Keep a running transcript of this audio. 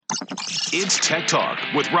It's Tech Talk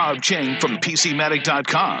with Rob Cheng from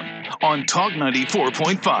PCmatic.com on Talk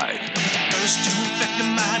 94.5. First you infected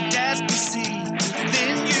my dad's PC,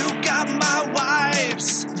 then you got my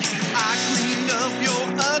wife's. I cleaned up your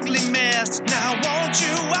ugly mess, now I want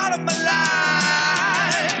you out of my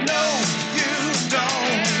life. No, you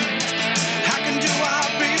don't. Hack into our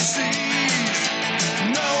PCs.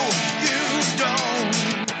 No, you don't.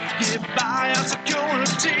 Get buyout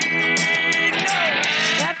security. No.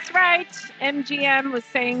 That's right. MGM was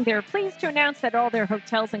saying they're pleased to announce that all their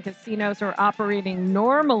hotels and casinos are operating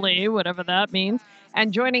normally, whatever that means.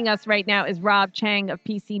 And joining us right now is Rob Cheng of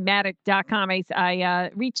PCmatic.com. I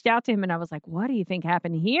reached out to him and I was like, what do you think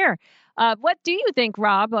happened here? What do you think,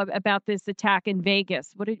 Rob, about this attack in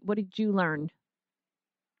Vegas? What did you learn?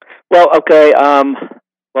 Well, okay.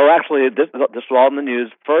 Well, actually, this was all in the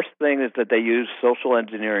news. First thing is that they used social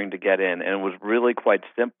engineering to get in, and it was really quite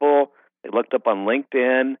simple. They looked up on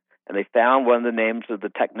LinkedIn, and they found one of the names of the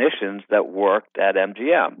technicians that worked at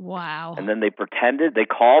MGM. Wow. And then they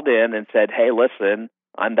called in and said, hey, listen,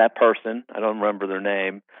 I'm that person. I don't remember their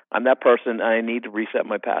name. I'm that person. I need to reset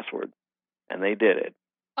my password. And they did it.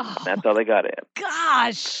 Oh, and that's how they got in.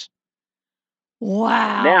 Gosh.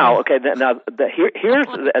 Wow. Now, okay, here's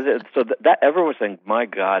so that everyone's saying, my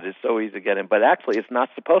God, it's so easy to get in. But actually, it's not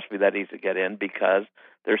supposed to be that easy to get in because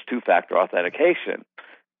there's two-factor authentication.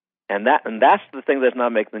 And that's the thing that's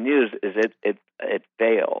not making the news is it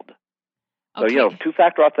failed. Okay. So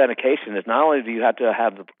two-factor authentication is not only do you have to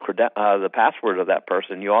have the password of that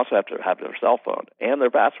person, you also have to have their cell phone and their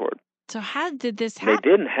password. So how did this happen? They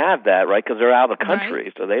didn't have that, right? Because they're out of the country,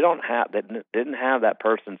 right. So they didn't have that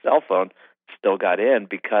person's cell phone. Still got in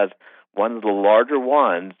because one of the larger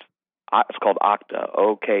ones, it's called Okta,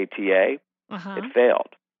 OKTA. It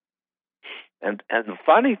failed. And the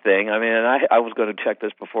funny thing, I mean, and I was going to check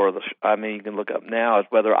this before you can look up now, is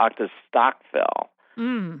whether Okta's stock fell.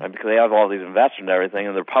 Right, because they have all these investors and everything,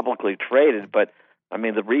 and they're publicly traded. But, I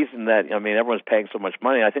mean, the reason that, everyone's paying so much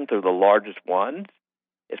money, I think they're the largest ones,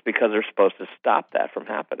 is because they're supposed to stop that from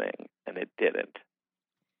happening, and it didn't.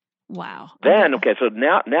 Wow. Then, so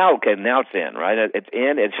now it's in, right? It's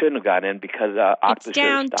in. It shouldn't have got in because Okta it's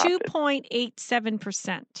down should have stopped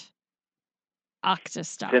 2.87%. Okta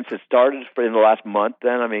stock. Since it started in the last month,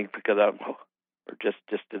 then because or just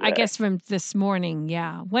today. I guess from this morning.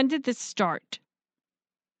 Yeah. When did this start?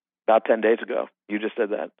 About 10 days ago. You just said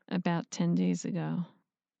that. About 10 days ago.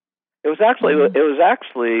 It was actually when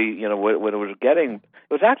it was getting.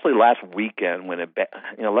 It was actually last weekend when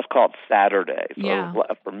let's call it Saturday. So yeah.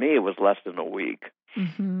 For me, it was less than a week.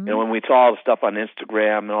 Mm-hmm. When we saw all the stuff on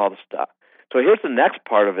Instagram and all the stuff. So here's the next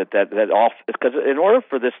part of it that all because in order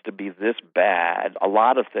for this to be this bad, a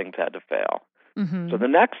lot of things had to fail. Mm-hmm. So the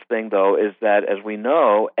next thing though is that, as we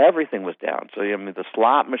know, everything was down. So the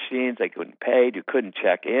slot machines, they couldn't pay, you couldn't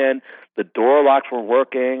check in, the door locks were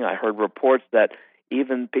working. I heard reports that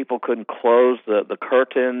even people couldn't close the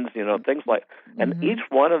curtains, things like. And mm-hmm. each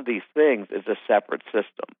one of these things is a separate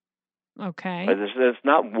system. Okay. There's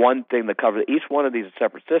not one thing that covers each one of these is a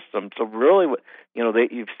separate system. So really,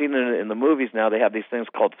 you've seen it in the movies now. They have these things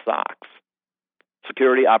called SOCs,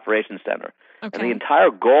 Security Operations Center. Okay. And the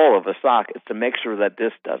entire goal of a SOC is to make sure that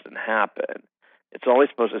this doesn't happen. It's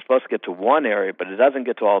supposed to get to one area, but it doesn't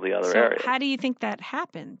get to all the other areas. How do you think that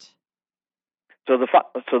happened?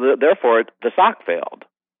 Therefore, the SOC failed.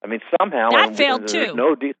 Somehow that failed too.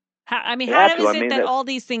 How is it that all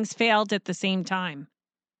these things failed at the same time?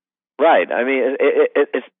 Right.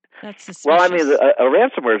 It's that's suspicious. Well, a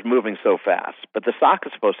ransomware is moving so fast, but the SOC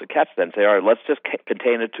is supposed to catch that and say, all right, let's just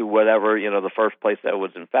contain it to whatever, the first place that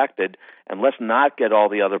was infected, and let's not get all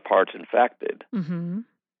the other parts infected. Mm-hmm.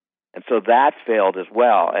 And so that failed as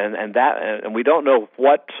well. And we don't know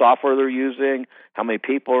what software they're using, how many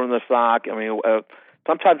people are in the SOC.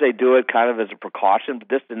 Sometimes they do it kind of as a precaution, but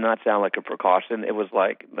this did not sound like a precaution. It was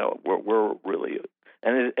like, no, we're really,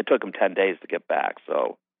 and it took them 10 days to get back.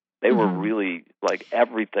 So they were really like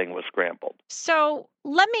everything was scrambled. So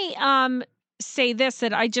let me say this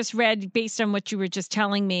that I just read based on what you were just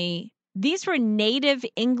telling me. These were native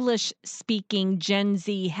English-speaking Gen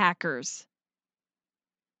Z hackers.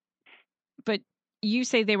 But you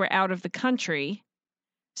say they were out of the country.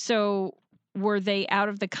 So were they out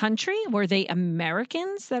of the country? Were they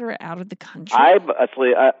Americans that are out of the country? I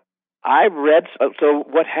read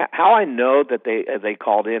how I know that they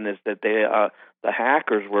called in is that the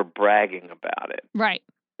hackers were bragging about it. Right.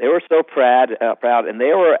 They were so proud, and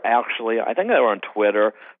they were actually, I think they were on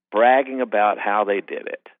Twitter, bragging about how they did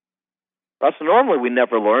it. So normally we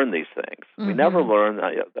never learn these things. Mm-hmm. We never learn,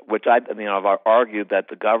 which I've argued that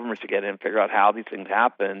the government should get in and figure out how these things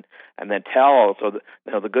happen, and then tell. So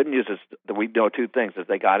the good news is that we know two things: is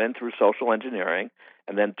they got in through social engineering,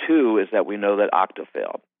 and then two is that we know that Okta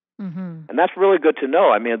failed, and that's really good to know.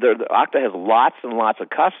 I mean, Okta has lots and lots of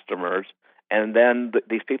customers, and then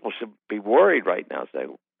these people should be worried right now. Say,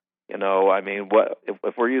 I mean, what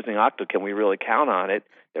if we're using Okta? Can we really count on it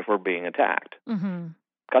if we're being attacked?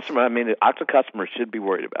 Okta customers should be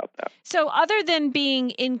worried about that. So other than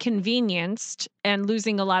being inconvenienced and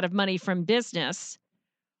losing a lot of money from business,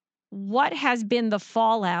 what has been the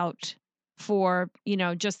fallout for,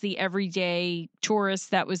 just the everyday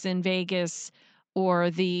tourist that was in Vegas or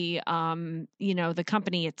the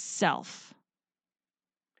company itself?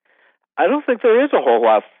 I don't think there is a whole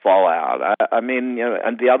lot of fallout. And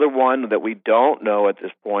the other one that we don't know at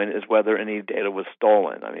this point is whether any data was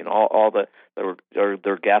stolen. I mean,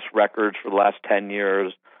 their guest records for the last 10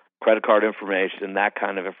 years, credit card information, that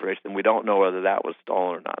kind of information. We don't know whether that was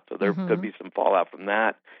stolen or not. So there could be some fallout from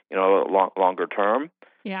that, longer term.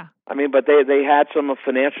 Yeah. I mean, but they had some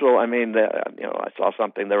financial. I mean, I saw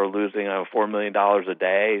something they were losing $4 million a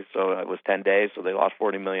day. So it was 10 days, so they lost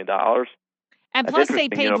 $40 million. And That's plus they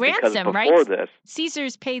paid ransom, right? This,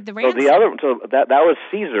 Caesars paid the ransom. So that was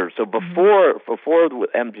Caesars. So before with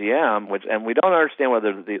MGM, and we don't understand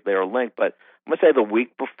whether they are linked, but I'm going to say the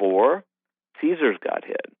week before, Caesars got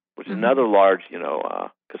hit, which is another large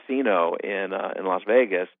casino in Las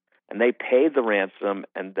Vegas, and they paid the ransom,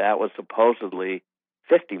 and that was supposedly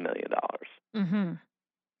 $50 million.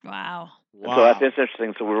 Wow. And so that's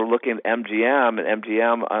interesting. So we were looking at MGM, and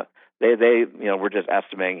MGM. They we're just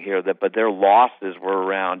estimating here but their losses were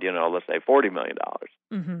around, let's say $40 million.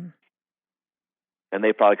 And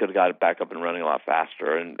they probably could have got it back up and running a lot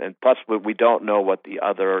faster. And plus, we don't know what the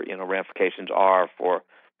other, ramifications are for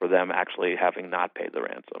them actually having not paid the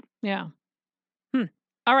ransom. Yeah.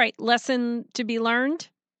 All right. Lesson to be learned?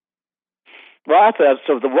 Well,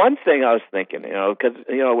 so the one thing I was thinking, because,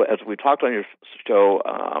 as we talked on your show,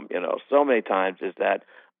 so many times is that,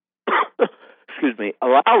 excuse me,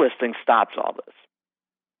 allow listing stops all this.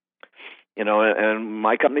 And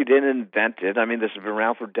my company didn't invent it. I mean, this has been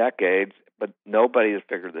around for decades, but nobody has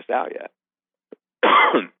figured this out yet.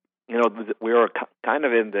 We were kind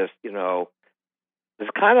of in this, it's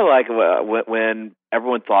kind of like when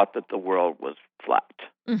everyone thought that the world was flat.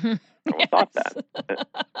 Everyone thought that.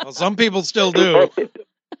 Well, some people still do.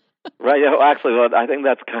 Right. Actually, I think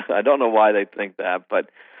that's I don't know why they think that, but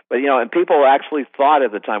and people actually thought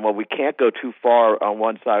at the time, well, we can't go too far on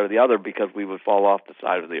one side or the other because we would fall off the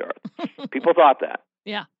side of the earth. People thought that.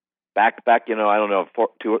 Yeah. Back, I don't know,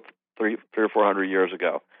 300 or 400 years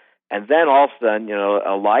ago. And then all of a sudden,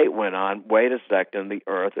 a light went on. Wait a second, the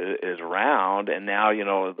earth is round. And now,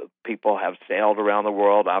 people have sailed around the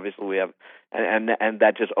world. Obviously, we have, and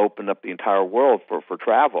that just opened up the entire world for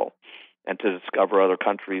travel and to discover other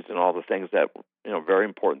countries and all the things that, very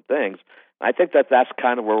important things. I think that's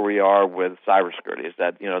kind of where we are with cybersecurity, is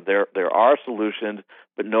that, there are solutions,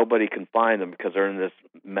 but nobody can find them because they're in this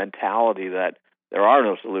mentality that there are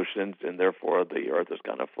no solutions and therefore the earth is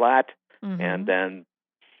kind of flat. And then,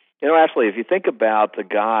 actually, if you think about the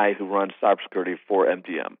guy who runs cybersecurity for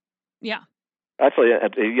MGM. Yeah. Actually,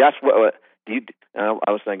 yes, I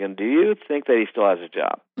was thinking, do you think that he still has a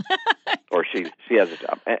job? Or she has a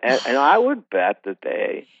job? And I would bet that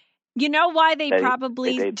they... You know why they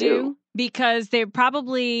probably do? Because they're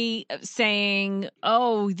probably saying,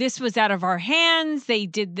 "Oh, this was out of our hands.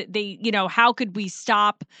 How could we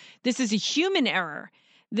stop? This is a human error.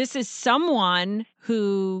 This is someone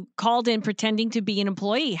who called in pretending to be an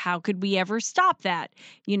employee. How could we ever stop that?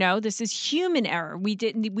 This is human error. We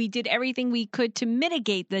did everything we could to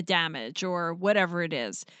mitigate the damage or whatever it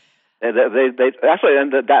is." They actually,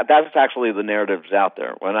 and that's actually the narratives out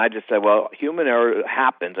there. When I just say, well, human error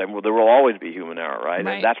happens, and there will always be human error, right?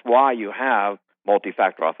 And that's why you have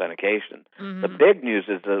multi-factor authentication. The big news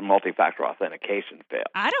is that multi-factor authentication failed.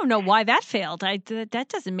 I don't know why that failed. That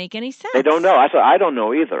doesn't make any sense. They don't know. I don't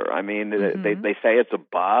know either. I mean, they say it's a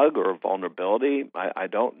bug or a vulnerability. I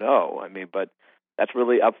don't know. I mean, but that's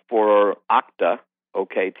really up for Okta,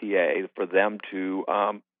 OKTA, for them to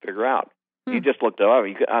figure out. You just looked it up.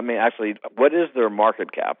 Actually, what is their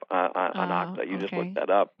market cap on Okta? You just looked that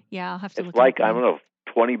up. Yeah, I'll have to look it up. It's like, I don't know,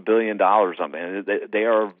 $20 billion or something. They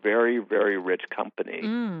are a very, very rich company.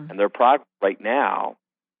 And their product right now,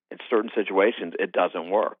 in certain situations, it doesn't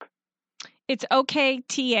work. It's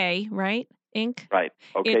OKTA, right, Inc.? Right,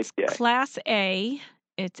 OKTA. It's Class A.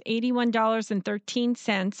 It's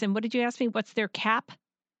 $81.13. And what did you ask me? What's their cap?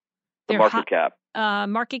 The market cap.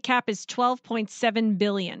 Market cap is $12.7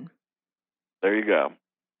 billion. There you go.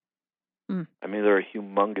 Mm. I mean, they're a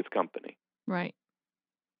humongous company. Right.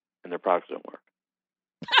 And their products don't work.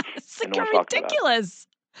 It's like ridiculous.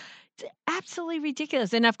 It's absolutely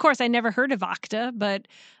ridiculous. And of course, I never heard of Okta, but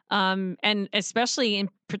and especially in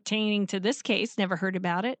pertaining to this case, never heard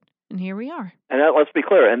about it. And here we are. And let's be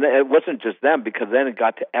clear, and it wasn't just them, because then it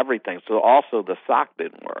got to everything. So also the SOC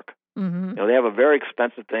didn't work. Mm-hmm. You know, they have a very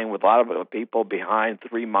expensive thing with a lot of people behind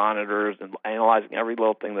 3 monitors and analyzing every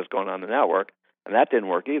little thing that's going on in the network, and that didn't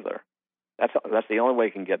work either. That's the only way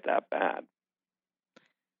it can get that bad.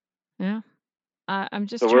 Yeah. I'm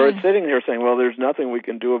just so we're sitting here saying, well, there's nothing we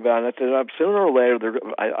can do about it. I said, sooner or later,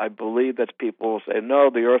 I believe that people will say, no,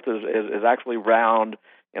 the Earth is actually round.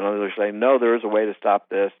 You know, they're saying, no, there is a way to stop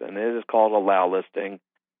this, and it is called allow listing.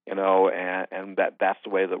 You know, and that's the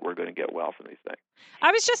way that we're going to get well from these things.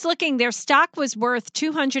 I was just looking. Their stock was worth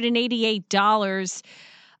 $288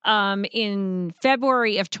 in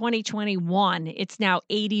February of 2021. It's now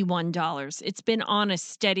 $81. It's been on a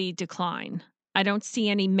steady decline. I don't see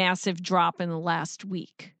any massive drop in the last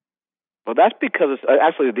week. Well, that's because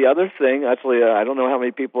actually the other thing. Actually, I don't know how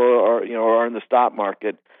many people are in the stock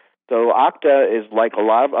market. So Okta is like a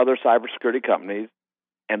lot of other cybersecurity companies,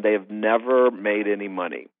 and they have never made any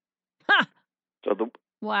money. Huh. So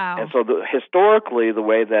wow. And so historically, the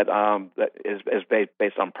way that that is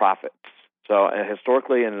based on profits. So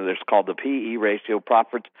historically, and it's called the PE ratio,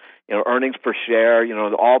 profits, earnings per share,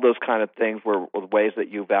 all those kind of things were ways that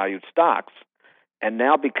you valued stocks. And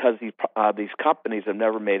now, because these companies have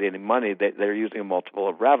never made any money, they're using a multiple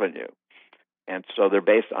of revenue, and so they're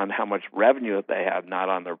based on how much revenue that they have, not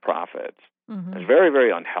on their profits. Mm-hmm. It's very,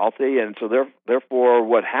 very unhealthy, and so therefore,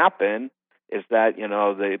 what happened is that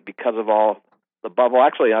because of all the bubble.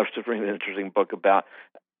 Actually, I was just reading an interesting book about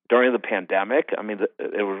during the pandemic. I mean,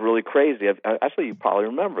 it was really crazy. Actually, you probably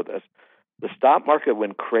remember this. The stock market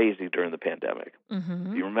went crazy during the pandemic.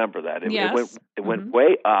 Mm-hmm. You remember that? Yes. It went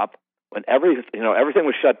way up when everything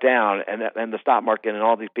was shut down, and the stock market and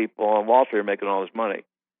all these people on Wall Street are making all this money.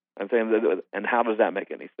 And how does that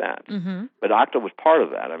make any sense? Mm-hmm. But Okta was part of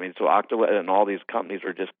that. I mean, so Okta and all these companies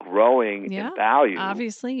are just growing in value.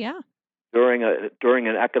 Obviously, yeah. During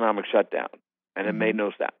an economic shutdown, and it made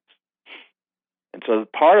no sense. And so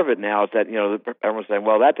part of it now is that everyone's saying,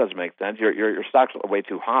 well, that doesn't make sense. Your stock's way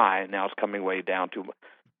too high, and now it's coming way down to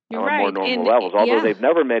more normal levels. Although they've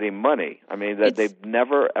never made any money. I mean, they've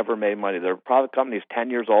never ever made money. Their product company is 10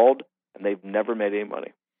 years old, and they've never made any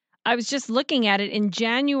money. I was just looking at it in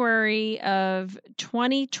January of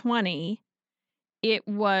 2020. It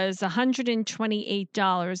was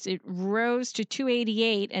 $128. It rose to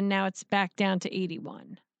 $288, and now it's back down to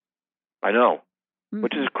 $81. I know,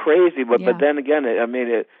 which is crazy. But then again,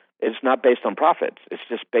 it's not based on profits. It's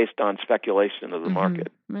just based on speculation of the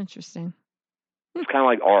market. Interesting. It's kind of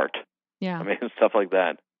like art. Yeah. I mean, stuff like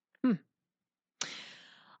that.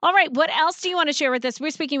 All right. What else do you want to share with us? We're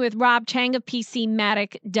speaking with Rob Cheng of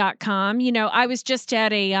PCmatic.com. I was just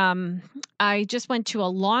at I just went to a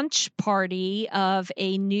launch party of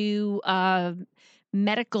a new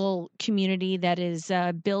medical community that is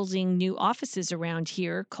building new offices around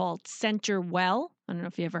here called CenterWell. I don't know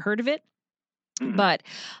if you ever heard of it. But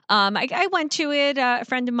I went to it. A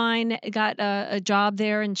friend of mine got a job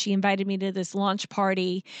there, and she invited me to this launch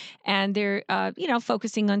party. And they're,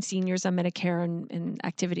 focusing on seniors, on Medicare and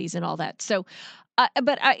activities and all that. So,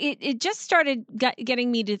 it just started getting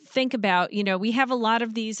me to think about, we have a lot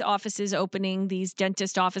of these offices opening, these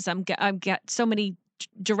dentist offices. I've got so many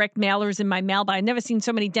direct mailers in my mailbox. I've never seen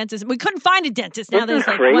so many dentists. We couldn't find a dentist. Now there's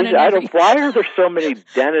like crazy. one in every... Why are there so many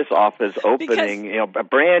dentist offices opening?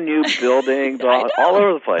 Brand new buildings all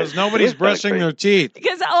over the place. Because nobody's brushing their teeth.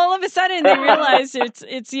 Because all of a sudden they realize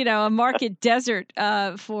it's a market desert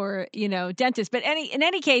for dentists. But in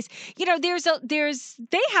any case,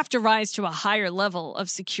 they have to rise to a higher level of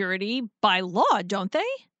security by law, don't they?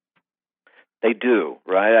 They do,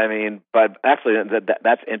 right? I mean, but actually,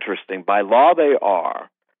 that's interesting. By law, they are.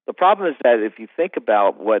 The problem is that if you think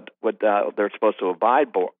about what they're supposed to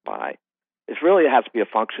abide by, it really has to be a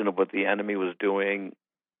function of what the enemy was doing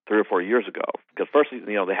 3 or 4 years ago. Because first,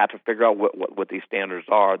 they have to figure out what these standards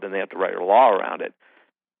are, then they have to write a law around it.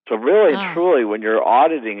 So really and truly, when you're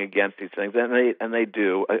auditing against these things, and they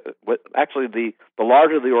do, actually, the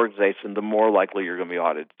larger the organization, the more likely you're going to be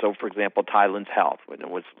audited. So, for example, Thailand's Health, when it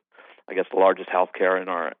was, I guess, the largest healthcare in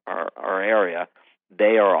our area,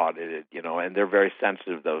 they are audited, and they're very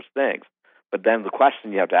sensitive to those things. But then the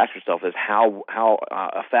question you have to ask yourself is how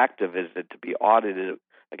effective is it to be audited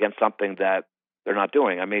against something that they're not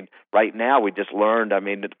doing? I mean, right now we just learned,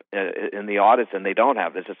 in the audits, and they don't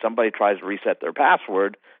have this, if somebody tries to reset their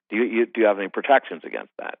password, do you have any protections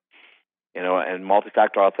against that? and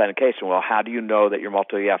multi-factor authentication. Well, how do you know that your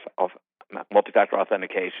multi-factor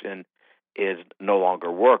authentication is no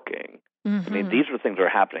longer working? Mm-hmm. I mean, these are things that are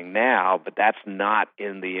happening now, but that's not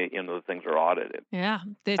in the the things that are audited. Yeah.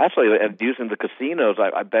 Actually, using the casinos,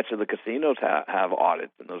 I bet you the casinos have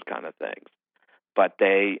audits and those kind of things. But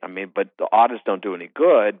the audits don't do any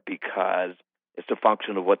good because it's a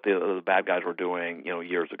function of what the bad guys were doing,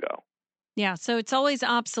 years ago. Yeah, so it's always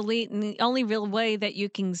obsolete, and the only real way that you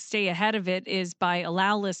can stay ahead of it is by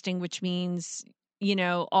allow listing, which means,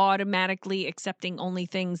 automatically accepting only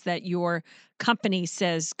things that your company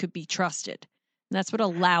says could be trusted. And that's what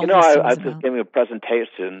allow listing is I about. was just giving a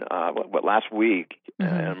presentation last week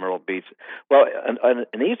in Myrtle Beach. Well,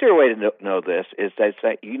 an easier way to know this is they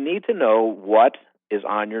say you need to know what is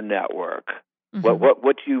on your network,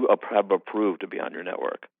 what you have approved to be on your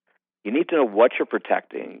network. You need to know what you're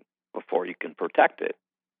protecting before you can protect it,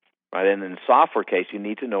 right? And in the software case, you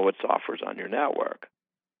need to know what software is on your network.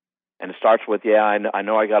 And it starts with, I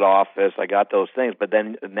know I got Office, I got those things, but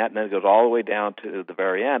then that goes all the way down to the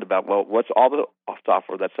very end about, well, what's all the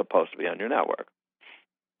software that's supposed to be on your network?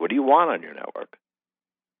 What do you want on your network,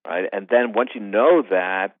 right? And then once you know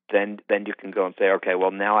that, then you can go and say, okay,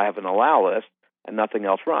 well, now I have an allow list, and nothing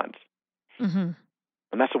else runs. Mm-hmm.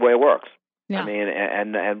 And that's the way it works. Yeah. I mean,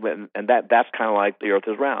 and that's kind of like the Earth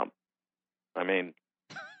is round. I mean,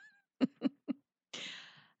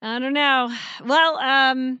 I don't know. Well,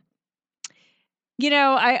 I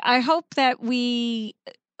hope that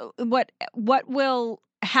what will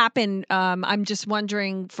happen. I'm just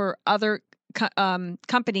wondering for other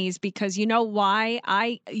companies, because you know why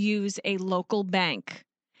I use a local bank,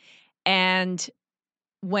 and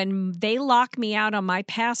when they lock me out on my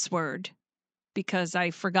password because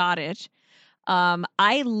I forgot it,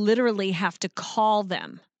 I literally have to call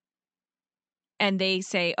them. And they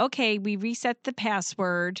say, okay, we reset the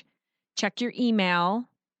password, check your email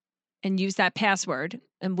and use that password,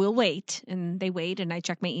 and we'll wait. And they wait, and I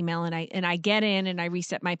check my email, and I get in and I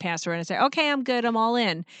reset my password, and I say, okay, I'm good, I'm all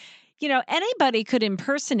in. Anybody could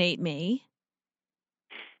impersonate me.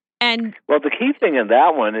 And well, the key thing in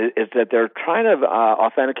that one is that they're trying to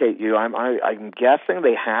authenticate you. I'm guessing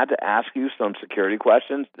they had to ask you some security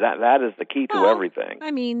questions. That is the key to everything.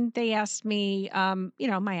 I mean, they asked me,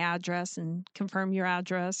 my address and confirm your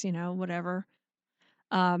address, whatever.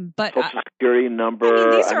 But Social security number. I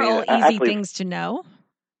mean, these are all easy things to know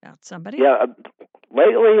about somebody. Yeah.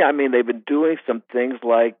 Lately, they've been doing some things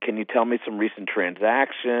like, can you tell me some recent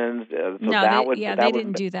transactions? They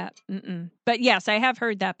didn't do that. Mm-mm. But yes, I have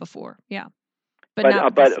heard that before. Yeah. But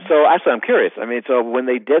so actually, I'm curious. So when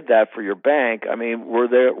they did that for your bank,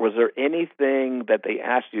 was there anything that they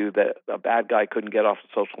asked you that a bad guy couldn't get off of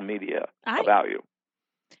social media about you?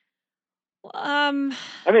 So for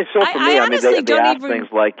me, they asked things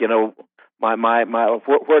like, where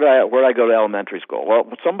did I go to elementary school? Well,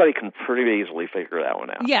 somebody can pretty easily figure that one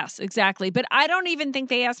out. Yes, exactly. But I don't even think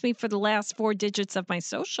they asked me for the last 4 digits of my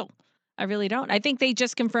social. I really don't. I think they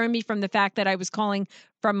just confirmed me from the fact that I was calling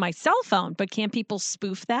from my cell phone. But can't people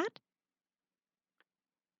spoof that?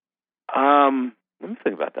 Let me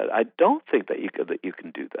think about that. I don't think that you can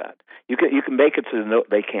do that. You can make it so no,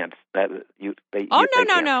 they can't.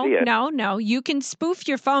 No. You can spoof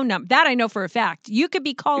your phone number. That I know for a fact. You could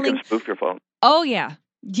be calling. You can spoof your phone. Oh yeah,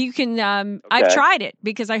 you can. Okay. I've tried it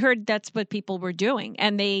because I heard that's what people were doing,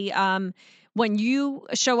 and they when you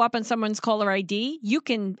show up on someone's caller ID, you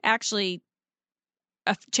can actually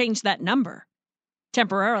change that number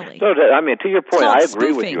temporarily. So, to your point, I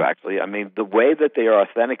agree with you, actually. The way that they are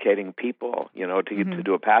authenticating people, to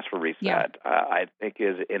do a password reset, I think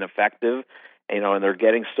is ineffective, and they're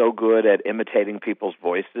getting so good at imitating people's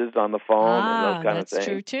voices on the phone and those kind of things. That's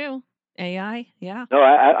true, too. AI, yeah. No,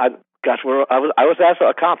 I was at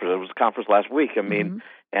a conference. It was a conference last week.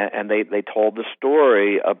 And they told the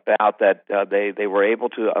story about that they were able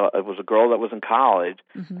to. It was a girl that was in college.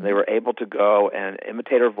 And they were able to go and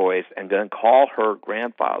imitate her voice and then call her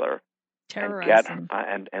grandfather and get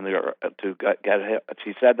get.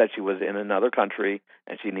 She said that she was in another country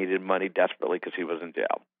and she needed money desperately because she was in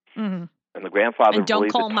jail. Mm-hmm. And the grandfather believed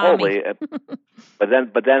it totally. but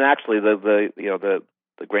then actually the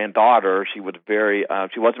granddaughter, she was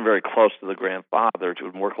she wasn't very close to the grandfather. She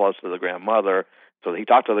was more close to the grandmother. So he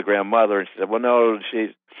talked to the grandmother, and she said, "Well, no,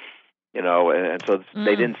 she's, and so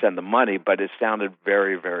they didn't send the money, but it sounded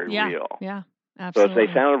very, very real. Yeah, absolutely. So they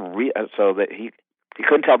sounded so that he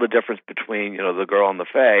couldn't tell the difference between the girl and the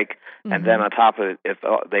fake, and then on top of it, if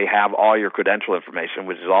they have all your credential information,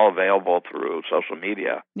 which is all available through social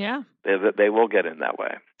media, yeah, they will get in that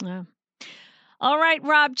way. Yeah. All right,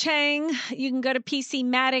 Rob Cheng, you can go to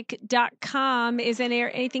PCMatic.com. Is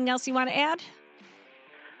there anything else you want to add?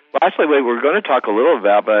 Well, actually, we're going to talk a little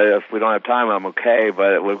about, but if we don't have time, I'm okay.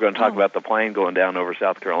 But we're going to talk about the plane going down over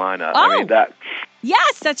South Carolina. Oh, I mean, that.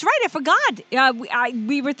 Yes, that's right. I forgot.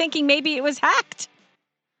 We were thinking maybe it was hacked.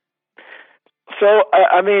 So,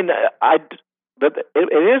 I mean, it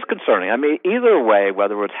is concerning. I mean, either way,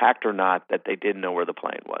 whether it was hacked or not, that they didn't know where the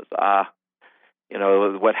plane was.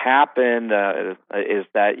 What happened is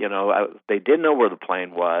that, they didn't know where the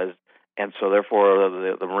plane was. And so, therefore,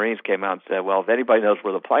 the Marines came out and said, well, if anybody knows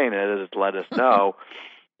where the plane is, let us know,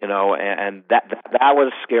 and that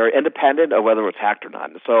was scary, independent of whether it was hacked or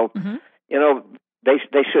not. And so,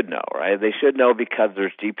 they should know, right? They should know because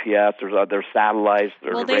there's GPS, there's other satellites,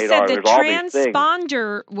 there's radar, they said the there's all these things.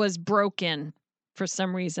 transponder was broken for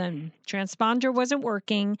some reason. Transponder wasn't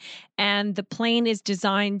working, and the plane is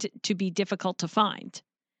designed to be difficult to find.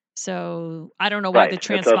 So I don't know why the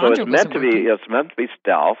transponder so it's meant to be. It's meant to be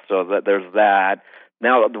stealth. So that there's that.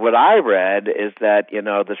 Now, what I read is that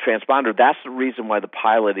the transponder. That's the reason why the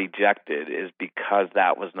pilot ejected, is because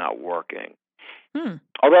that was not working.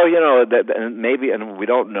 Although maybe, and we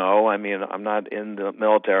don't know. I mean, I'm not in the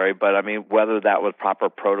military, but I mean whether that was proper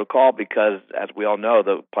protocol, because as we all know,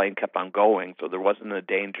 the plane kept on going, so there wasn't a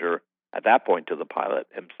danger at that point to the pilot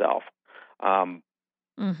himself.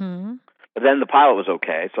 But then the pilot was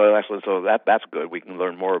okay, so that's good. We can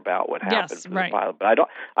learn more about what happened to the pilot. But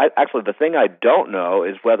actually, the thing I don't know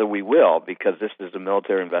is whether we will, because this is a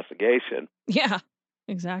military investigation. Yeah,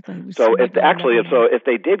 exactly. So if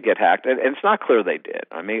they did get hacked, and it's not clear they did.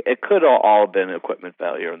 I mean, it could all have been equipment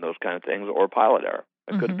failure and those kind of things, or pilot error.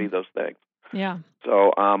 It could be those things. Yeah.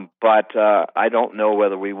 So, but I don't know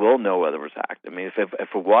whether we will know whether it was hacked. I mean, if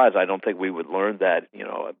it was, I don't think we would learn that,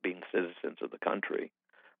 being citizens of the country.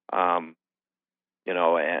 And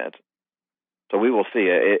so we will see.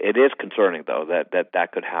 It is concerning, though,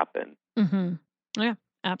 that could happen. Yeah,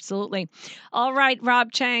 absolutely. All right,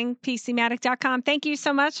 Rob Cheng, PCMatic.com. Thank you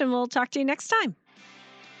so much, and we'll talk to you next time.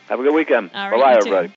 Have a good weekend. All right, bye-bye, everybody.